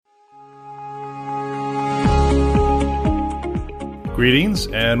Greetings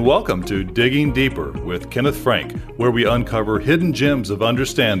and welcome to Digging Deeper with Kenneth Frank, where we uncover hidden gems of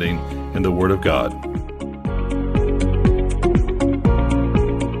understanding in the Word of God.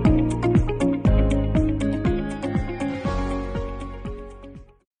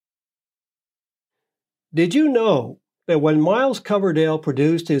 Did you know that when Miles Coverdale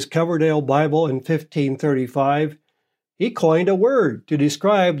produced his Coverdale Bible in 1535, he coined a word to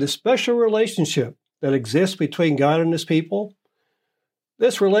describe the special relationship that exists between God and His people?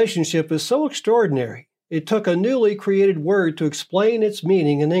 This relationship is so extraordinary, it took a newly created word to explain its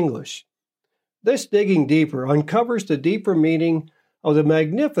meaning in English. This digging deeper uncovers the deeper meaning of the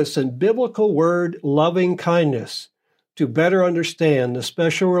magnificent biblical word loving kindness to better understand the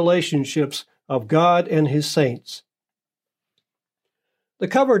special relationships of God and His saints. The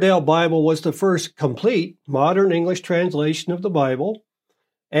Coverdale Bible was the first complete modern English translation of the Bible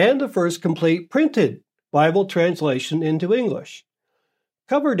and the first complete printed Bible translation into English.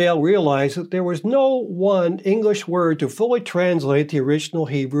 Coverdale realized that there was no one English word to fully translate the original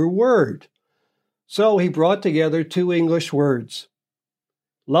Hebrew word. So he brought together two English words,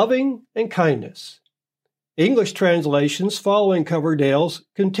 loving and kindness. English translations following Coverdale's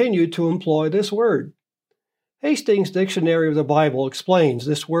continued to employ this word. Hastings' Dictionary of the Bible explains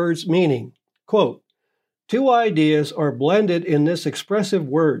this word's meaning. Quote, "Two ideas are blended in this expressive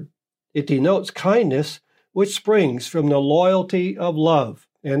word. It denotes kindness, which springs from the loyalty of love."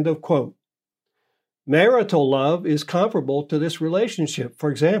 End of quote. Marital love is comparable to this relationship.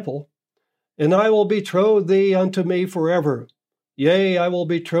 For example, "And I will betroth thee unto me forever. Yea, I will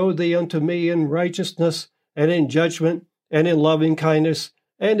betroth thee unto me in righteousness, and in judgment, and in loving kindness,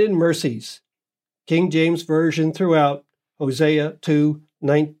 and in mercies." King James Version throughout, Hosea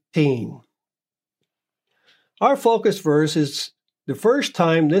 2:19. Our focus verse is the first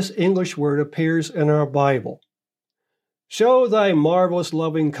time this English word appears in our Bible. "Show thy marvelous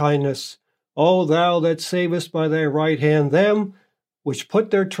loving kindness, O thou that savest by thy right hand them which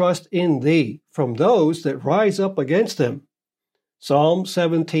put their trust in thee from those that rise up against them." Psalm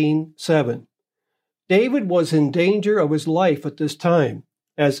 17:7. David was in danger of his life at this time,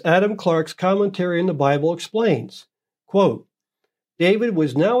 as Adam Clarke's commentary in the Bible explains. Quote, "David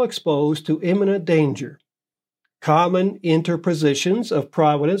was now exposed to imminent danger. Common interpositions of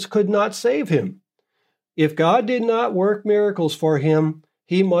providence could not save him. If God did not work miracles for him,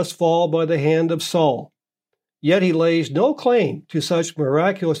 he must fall by the hand of Saul. Yet he lays no claim to such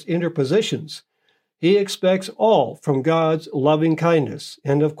miraculous interpositions. He expects all from God's loving kindness."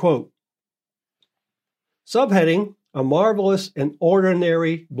 End of quote. Subheading, a marvelous and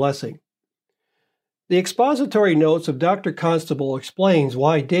ordinary blessing. The expository notes of Dr. Constable explains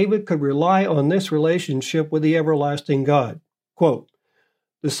why David could rely on this relationship with the everlasting God. Quote,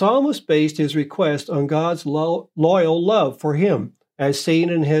 "The psalmist based his request on God's loyal love for him, as seen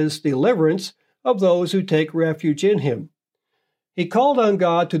in his deliverance of those who take refuge in him. He called on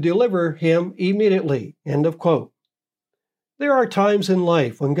God to deliver him immediately." End of quote. There are times in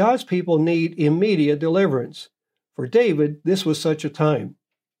life when God's people need immediate deliverance. For David, this was such a time.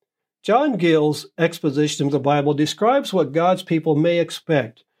 John Gill's exposition of the Bible describes what God's people may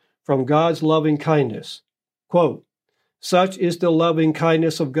expect from God's loving kindness. Quote, "Such is the loving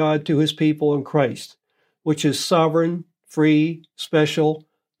kindness of God to His people in Christ, which is sovereign, free, special,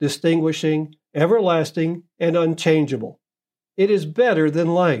 distinguishing, everlasting, and unchangeable. It is better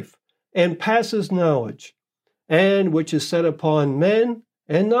than life, and passes knowledge, and which is set upon men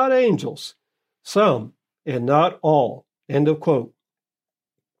and not angels, some and not all." End of quote.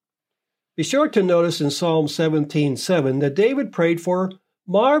 Be sure to notice in Psalm 17:7 that David prayed for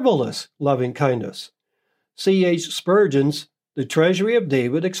marvelous loving kindness. C.H. Spurgeon's The Treasury of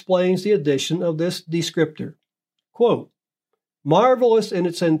David explains the addition of this descriptor. Quote, "Marvelous in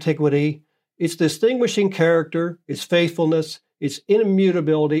its antiquity, its distinguishing character, its faithfulness, its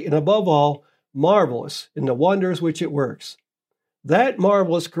immutability, and above all, marvelous in the wonders which it works. That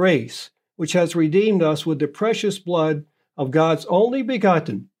marvelous grace, which has redeemed us with the precious blood of God's only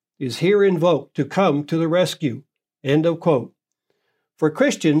begotten, is here invoked to come to the rescue." End of quote. For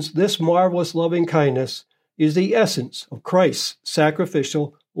Christians, this marvelous loving kindness is the essence of Christ's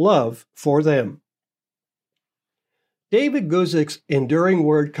sacrificial love for them. David Guzik's Enduring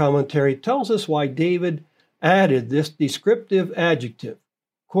Word commentary tells us why David added this descriptive adjective.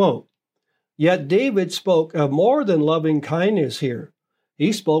 Quote, "Yet David spoke of more than loving kindness here.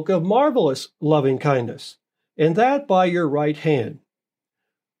 He spoke of marvelous loving kindness, and that by your right hand."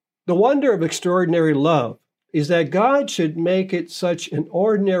 The wonder of extraordinary love is that God should make it such an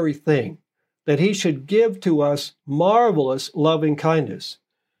ordinary thing that He should give to us marvelous loving kindness,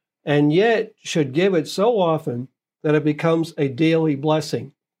 and yet should give it so often that it becomes a daily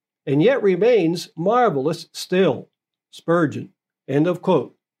blessing, and yet remains marvelous still. Spurgeon. End of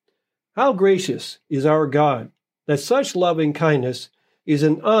quote. How gracious is our God that such loving kindness is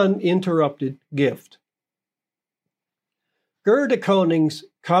an uninterrupted gift. Ger de Koning's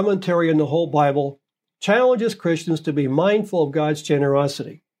commentary on the whole Bible challenges Christians to be mindful of God's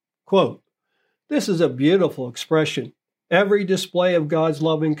generosity. Quote, "This is a beautiful expression. Every display of God's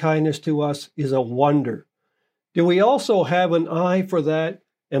loving kindness to us is a wonder. Do we also have an eye for that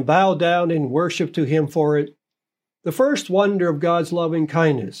and bow down in worship to Him for it? The first wonder of God's loving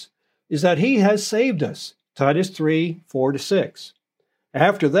kindness is that He has saved us, Titus 3, 4-6.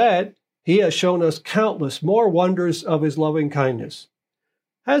 After that, He has shown us countless more wonders of His loving kindness.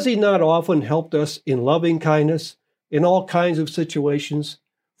 Has He not often helped us in loving kindness in all kinds of situations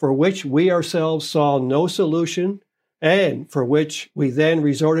for which we ourselves saw no solution and for which we then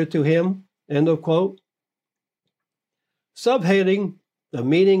resorted to Him?" End of quote. Subheading, the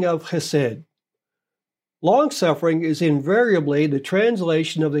meaning of Hesed. Long-suffering is invariably the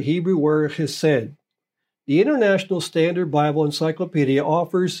translation of the Hebrew word Hesed. The International Standard Bible Encyclopedia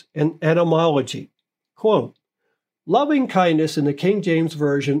offers an etymology. Quote, "Loving kindness in the King James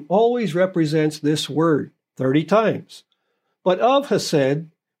Version always represents this word 30 times. But of Hesed,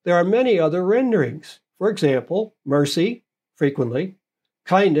 there are many other renderings. For example, mercy, frequently,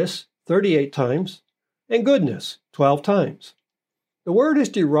 kindness, 38 times, and goodness, 12 times. The word is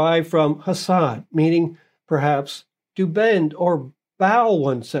derived from hasad, meaning perhaps to bend or bow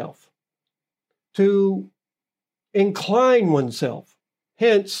oneself, to incline oneself,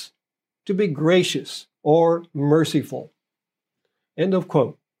 hence to be gracious or merciful." End of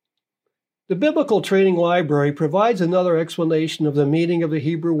quote. The Biblical Training Library provides another explanation of the meaning of the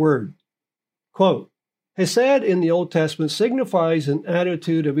Hebrew word. Quote, "Hesed in the Old Testament signifies an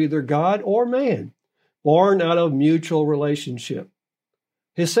attitude of either God or man, born out of mutual relationship.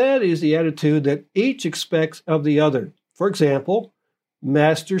 Hesed is the attitude that each expects of the other. For example,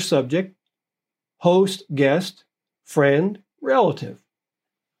 master-subject, host-guest, friend, relative.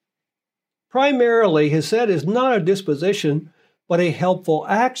 Primarily, Hesed is not a disposition, but a helpful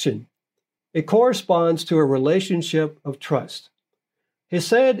action. It corresponds to a relationship of trust.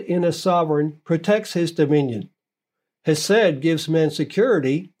 Hesed in a sovereign protects his dominion. Hesed gives men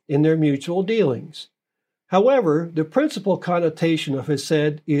security in their mutual dealings. However, the principal connotation of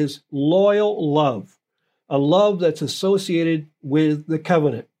Hesed is loyal love, a love that's associated with the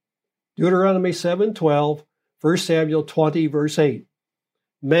covenant. Deuteronomy 7:12, 1 Samuel 20, verse 8.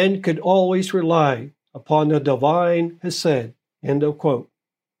 Men could always rely upon the divine Hesed. End of quote.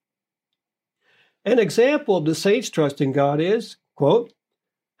 An example of the saints' trust in God is, quote,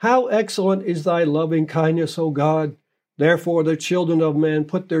 "How excellent is thy loving kindness, O God! Therefore the children of men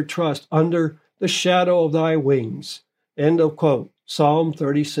put their trust under the shadow of thy wings." End of quote. Psalm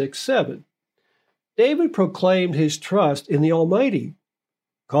 36:7. David proclaimed his trust in the Almighty.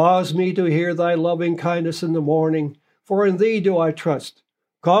 "Cause me to hear thy loving kindness in the morning, for in thee do I trust.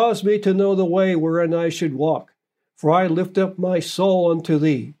 Cause me to know the way wherein I should walk, for I lift up my soul unto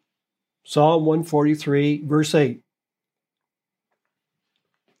thee." Psalm 143, verse 8.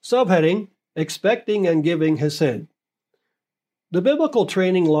 Subheading, Expecting and Giving Hesed. The Biblical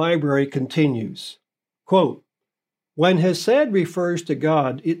Training Library continues, quote, "When Hesed refers to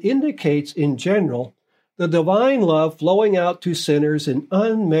God, it indicates in general the divine love flowing out to sinners in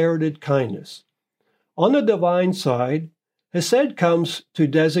unmerited kindness. On the divine side, Hesed comes to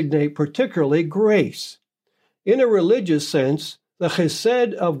designate particularly grace. In a religious sense, the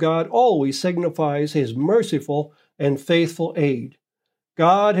Hesed of God always signifies His merciful and faithful aid.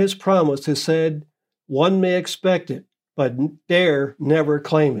 God has promised Hesed, one may expect it, but dare never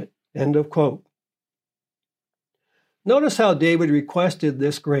claim it." End of quote. Notice how David requested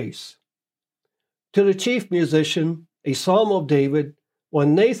this grace. To the chief musician, a psalm of David,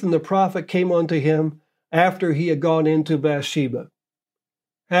 when Nathan the prophet came unto him after he had gone into Bathsheba.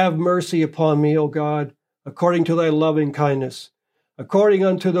 "Have mercy upon me, O God, according to thy loving kindness. According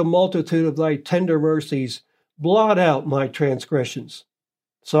unto the multitude of thy tender mercies, blot out my transgressions."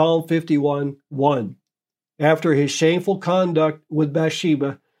 Psalm 51:1. After his shameful conduct with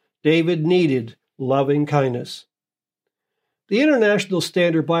Bathsheba, David needed loving kindness. The International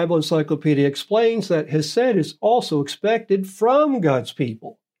Standard Bible Encyclopedia explains that Hesed is also expected from God's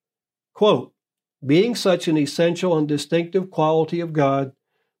people. Quote, "Being such an essential and distinctive quality of God,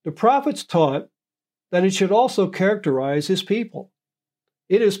 the prophets taught that it should also characterize His people.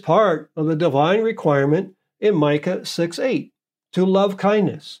 It is part of the divine requirement in Micah 6:8 to love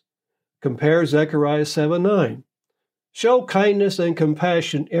kindness. Compare Zechariah 7:9. Show kindness and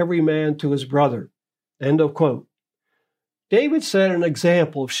compassion every man to his brother." End of quote. David set an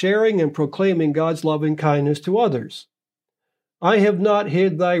example of sharing and proclaiming God's loving kindness to others. I have not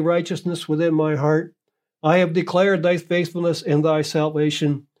hid thy righteousness within my heart. I have declared thy faithfulness and thy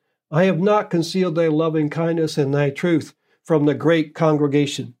salvation. I have not concealed thy loving kindness and thy truth from the great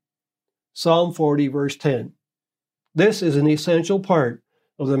congregation. Psalm 40, verse 10. This is an essential part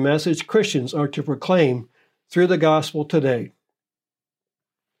of the message Christians are to proclaim through the gospel today.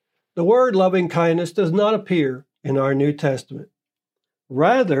 The word loving kindness does not appear in our New Testament.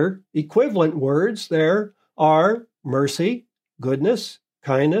 Rather, equivalent words there are mercy, goodness,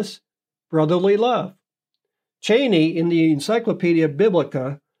 kindness, brotherly love. Cheney in the Encyclopedia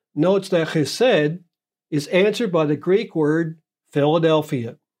Biblica notes that chesed is answered by the Greek word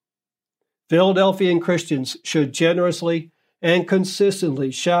Philadelphia. Philadelphian Christians should generously and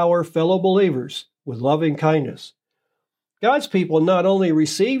consistently shower fellow believers with loving kindness. God's people not only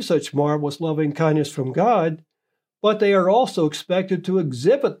receive such marvelous loving kindness from God, but they are also expected to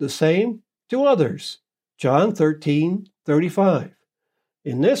exhibit the same to others. John 13:35.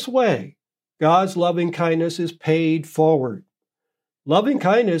 In this way, God's loving kindness is paid forward. Loving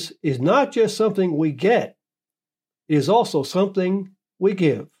kindness is not just something we get, it is also something we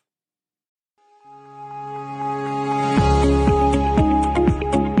give.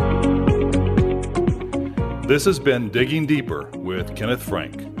 This has been Digging Deeper with Kenneth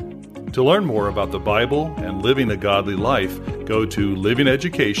Frank. To learn more about the Bible and living a godly life, go to Living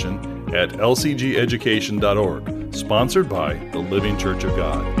Education at lcgeducation.org, sponsored by the Living Church of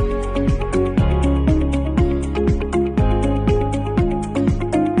God.